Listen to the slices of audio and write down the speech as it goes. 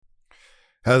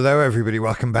Hello, everybody.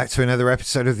 Welcome back to another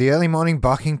episode of the Early Morning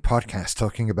Barking Podcast,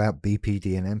 talking about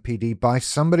BPD and MPD by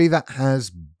somebody that has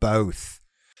both.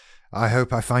 I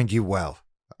hope I find you well.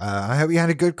 I hope you had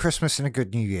a good Christmas and a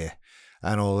good New Year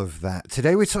and all of that.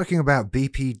 Today we're talking about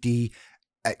BPD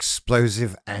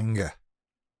Explosive Anger.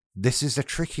 This is a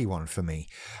tricky one for me,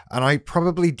 and I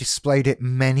probably displayed it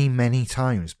many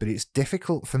times, but it's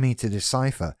difficult for me to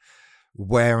decipher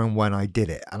where and when I did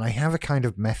it, and I have a kind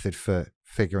of method for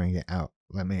figuring it out.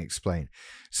 Let me explain.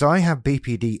 So I have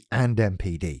BPD and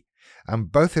MPD,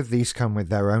 and both of these come with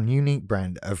their own unique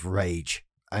brand of rage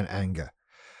and anger.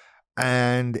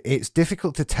 And it's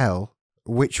difficult to tell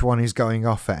which one is going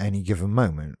off at any given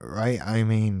moment, right? I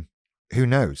mean, who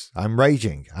knows? I'm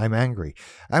raging, I'm angry,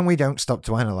 and we don't stop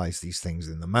to analyze these things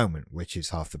in the moment, which is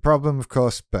half the problem, of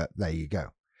course, but there you go.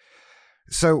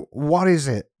 So what is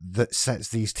it that sets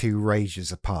these two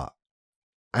rages apart?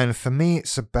 And for me,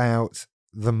 it's about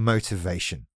the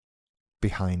motivation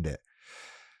behind it.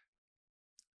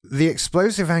 The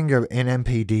explosive anger in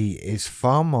MPD is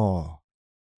far more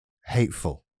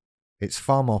hateful. It's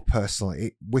far more personal.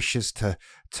 It wishes to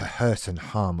hurt and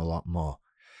harm a lot more.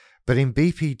 But in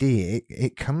BPD,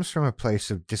 it comes from a place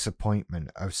of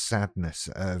disappointment, of sadness,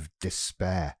 of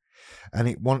despair. And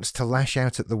it wants to lash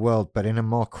out at the world, but in a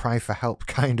more cry for help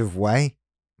kind of way.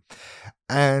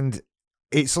 And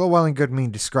it's all well and good me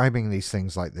describing these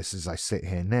things like this as I sit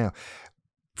here now.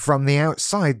 From the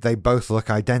outside, they both look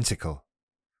identical.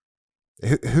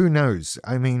 Who knows?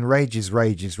 I mean, rage is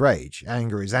rage.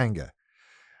 Anger is anger.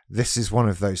 This is one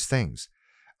of those things.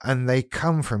 And they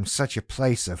come from such a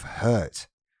place of hurt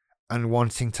and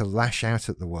wanting to lash out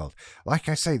at the world. Like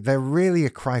I say, they're really a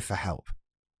cry for help.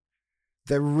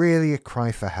 They're really a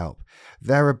cry for help.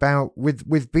 They're about, with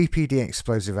BPD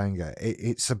Explosive Anger,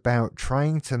 it's about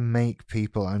trying to make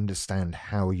people understand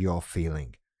how you're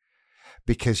feeling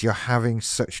because you're having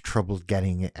such trouble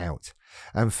getting it out.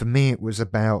 And for me, it was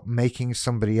about making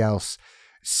somebody else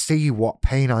see what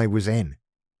pain I was in.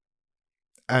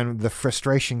 And the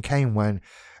frustration came when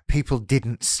people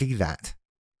didn't see that.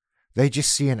 They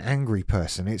just see an angry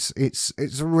person. It's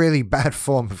a really bad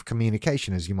form of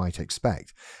communication, as you might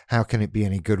expect. How can it be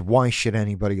any good? Why should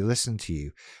anybody listen to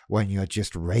you when you're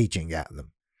just raging at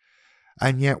them?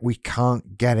 And yet we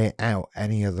can't get it out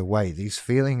any other way. These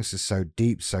feelings are so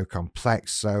deep, so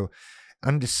complex, so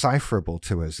undecipherable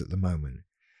to us at the moment,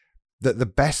 that the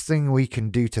best thing we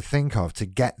can do to think of to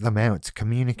get them out, to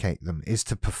communicate them, is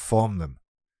to perform them.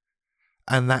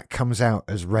 And that comes out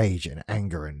as rage and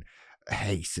anger and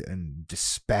hate and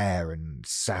despair and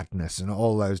sadness and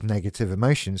all those negative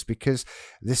emotions, because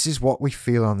this is what we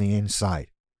feel on the inside.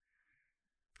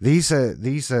 These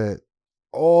are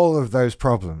all of those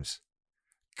problems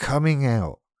coming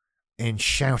out in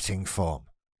shouting form.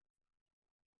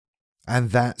 And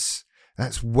that's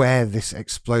where this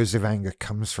explosive anger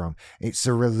comes from. It's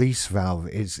a release valve,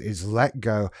 is let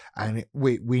go, and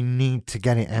we need to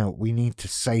get it out. We need to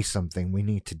say something. We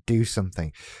need to do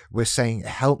something. We're saying,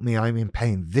 help me, I'm in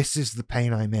pain. This is the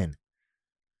pain I'm in.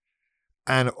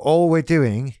 And all we're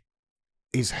doing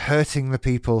is hurting the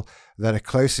people that are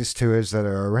closest to us, that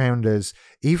are around us,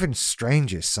 even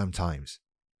strangers sometimes.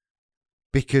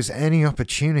 Because any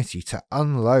opportunity to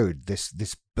unload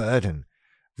this burden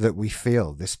that we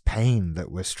feel, this pain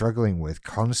that we're struggling with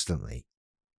constantly,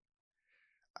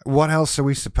 what else are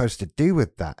we supposed to do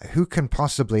with that? Who can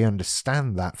possibly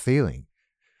understand that feeling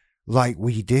like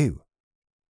we do?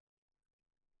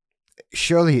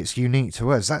 Surely it's unique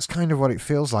to us. That's kind of what it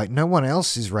feels like. No one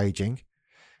else is raging.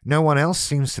 No one else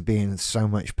seems to be in so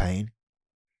much pain.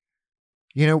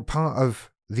 You know, part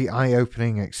of the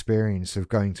eye-opening experience of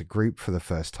going to group for the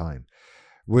first time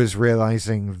was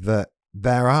realizing that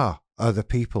there are other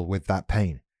people with that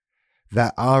pain.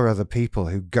 There are other people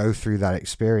who go through that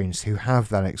experience, who have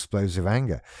that explosive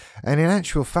anger. And in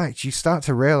actual fact, you start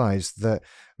to realize that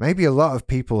maybe a lot of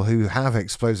people who have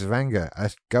explosive anger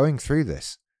are going through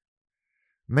this.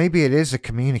 Maybe it is a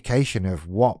communication of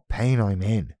what pain I'm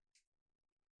in.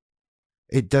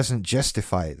 It doesn't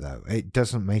justify it, though. It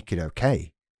doesn't make it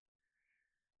okay.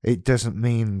 It doesn't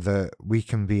mean that we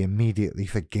can be immediately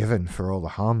forgiven for all the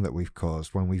harm that we've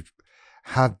caused when we've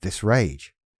had this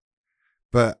rage.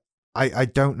 But I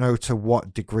don't know to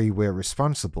what degree we're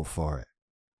responsible for it.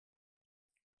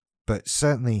 But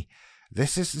certainly,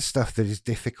 this is the stuff that is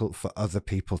difficult for other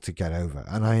people to get over,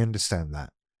 and I understand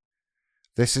that.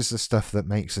 This is the stuff that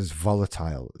makes us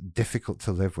volatile, difficult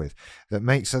to live with, that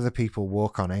makes other people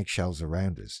walk on eggshells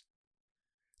around us.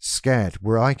 Scared,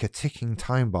 we're like a ticking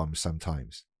time bomb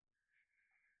sometimes.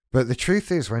 But the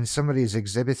truth is, when somebody is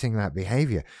exhibiting that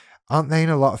behavior, aren't they in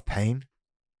a lot of pain?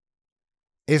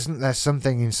 Isn't there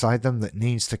something inside them that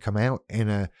needs to come out in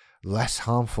a less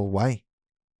harmful way?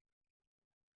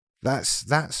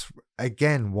 That's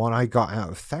again what I got out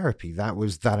of therapy. That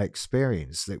was that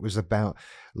experience. It was about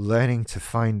learning to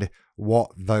find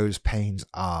what those pains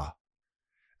are.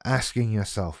 Asking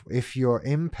yourself, if you're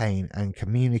in pain and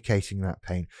communicating that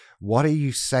pain, what are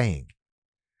you saying?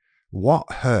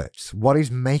 What hurts? What is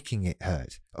making it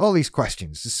hurt? All these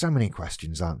questions. There's so many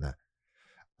questions, aren't there?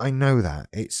 I know that.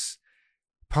 It's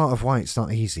part of why it's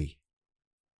not easy.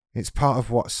 It's part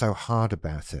of what's so hard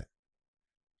about it.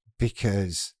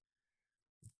 Because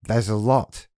there's a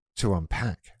lot to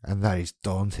unpack, and that is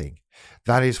daunting.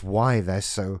 That is why it's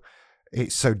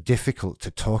so difficult to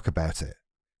talk about it.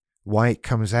 Why it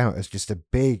comes out as just a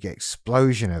big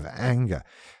explosion of anger,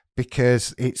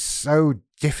 because it's so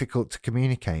difficult to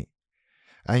communicate.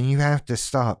 And you have to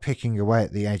start picking away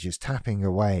at the edges, tapping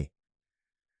away,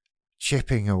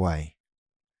 chipping away,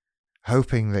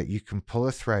 hoping that you can pull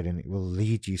a thread and it will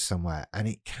lead you somewhere. And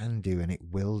it can do, and it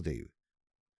will do.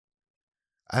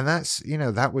 And that's,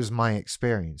 that was my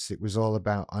experience. It was all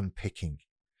about unpicking,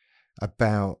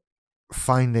 about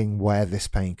finding where this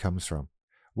pain comes from.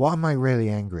 What am I really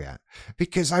angry at?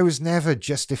 Because I was never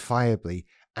justifiably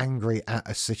angry at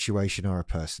a situation or a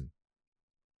person.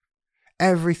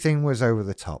 Everything was over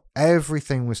the top.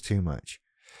 Everything was too much.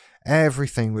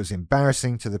 Everything was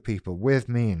embarrassing to the people with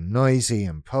me, and noisy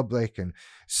and public, and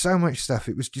so much stuff.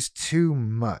 It was just too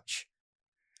much.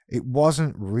 It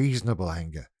wasn't reasonable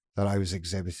anger that I was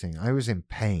exhibiting. I was in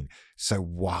pain. So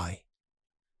why?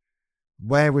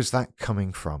 Where was that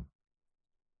coming from?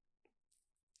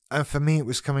 And for me, it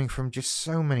was coming from just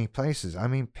so many places. I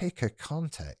mean, pick a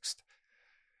context.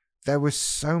 There was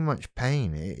so much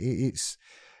pain. It's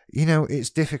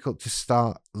difficult to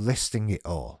start listing it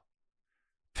all.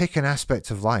 Pick an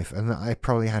aspect of life, and I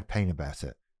probably had pain about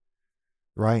it.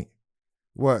 Right?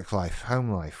 Work life,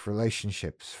 home life,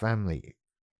 relationships, family,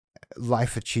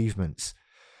 life achievements.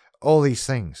 All these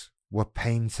things were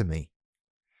pain to me.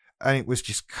 And it was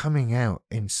just coming out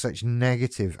in such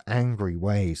negative, angry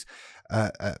ways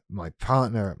at my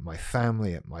partner, at my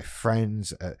family, at my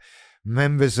friends, at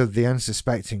members of the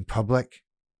unsuspecting public.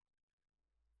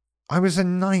 I was a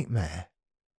nightmare.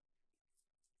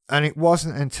 And it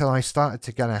wasn't until I started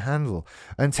to get a handle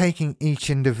and taking each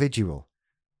individual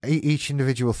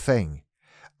thing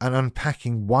and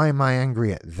unpacking, why am I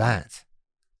angry at that?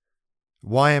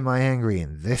 Why am I angry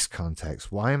in this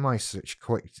context? Why am I so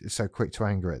quick to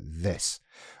anger at this?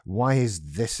 Why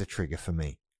is this a trigger for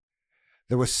me?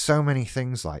 There were so many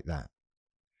things like that.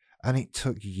 And it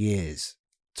took years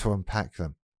to unpack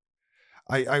them.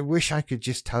 I wish I could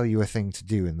just tell you a thing to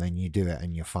do and then you do it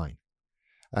and you're fine.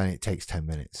 And it takes 10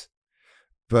 minutes.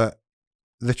 But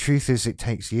the truth is, it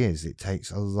takes years. It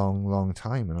takes a long, long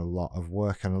time and a lot of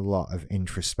work and a lot of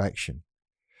introspection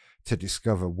to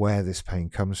discover where this pain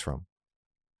comes from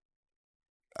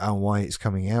and why it's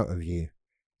coming out of you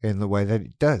in the way that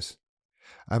it does.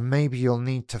 And maybe you'll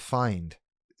need to find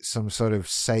some sort of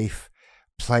safe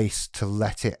place to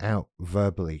let it out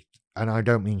verbally. And I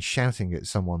don't mean shouting at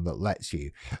someone that lets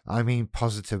you. I mean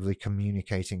positively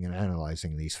communicating and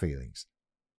analyzing these feelings,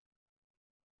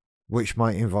 which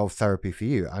might involve therapy for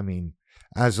you. I mean,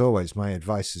 as always, my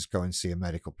advice is go and see a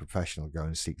medical professional, go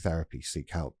and seek therapy,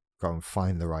 seek help, go and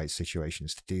find the right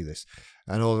situations to do this.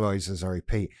 And always, as I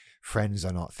repeat, friends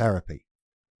are not therapy.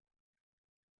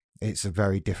 It's a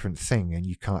very different thing, and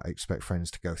you can't expect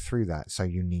friends to go through that, so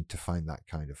you need to find that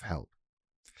kind of help.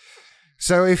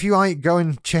 So if you like, go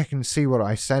and check and see what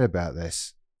I said about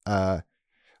this. On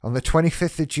the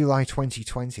 25th of July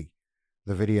 2020,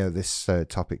 the video this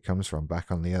topic comes from,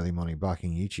 back on the Early Morning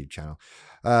Barking YouTube channel,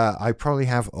 I probably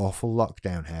have awful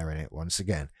lockdown hair in it once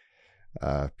again,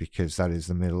 because that is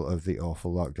the middle of the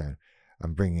awful lockdown.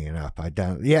 I'm bringing it up.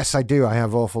 Yes, I do. I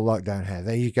have awful lockdown hair.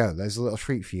 There you go. There's a little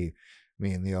treat for you.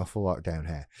 Me and the awful lockdown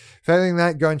hair. Failing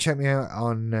that, go and check me out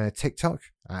on TikTok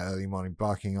at Early Morning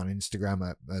Barking, on Instagram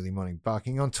at Early Morning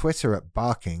Barking, on Twitter at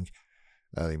Barking.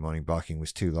 Early Morning Barking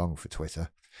was too long for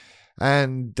Twitter.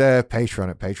 And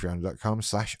Patreon at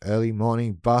patreon.com/Early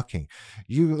Morning Barking.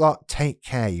 You lot take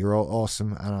care. You're all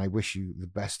awesome, and I wish you the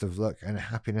best of luck and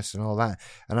happiness and all that.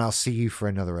 And I'll see you for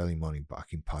another Early Morning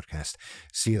Barking podcast.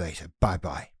 See you later.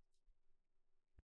 Bye-bye.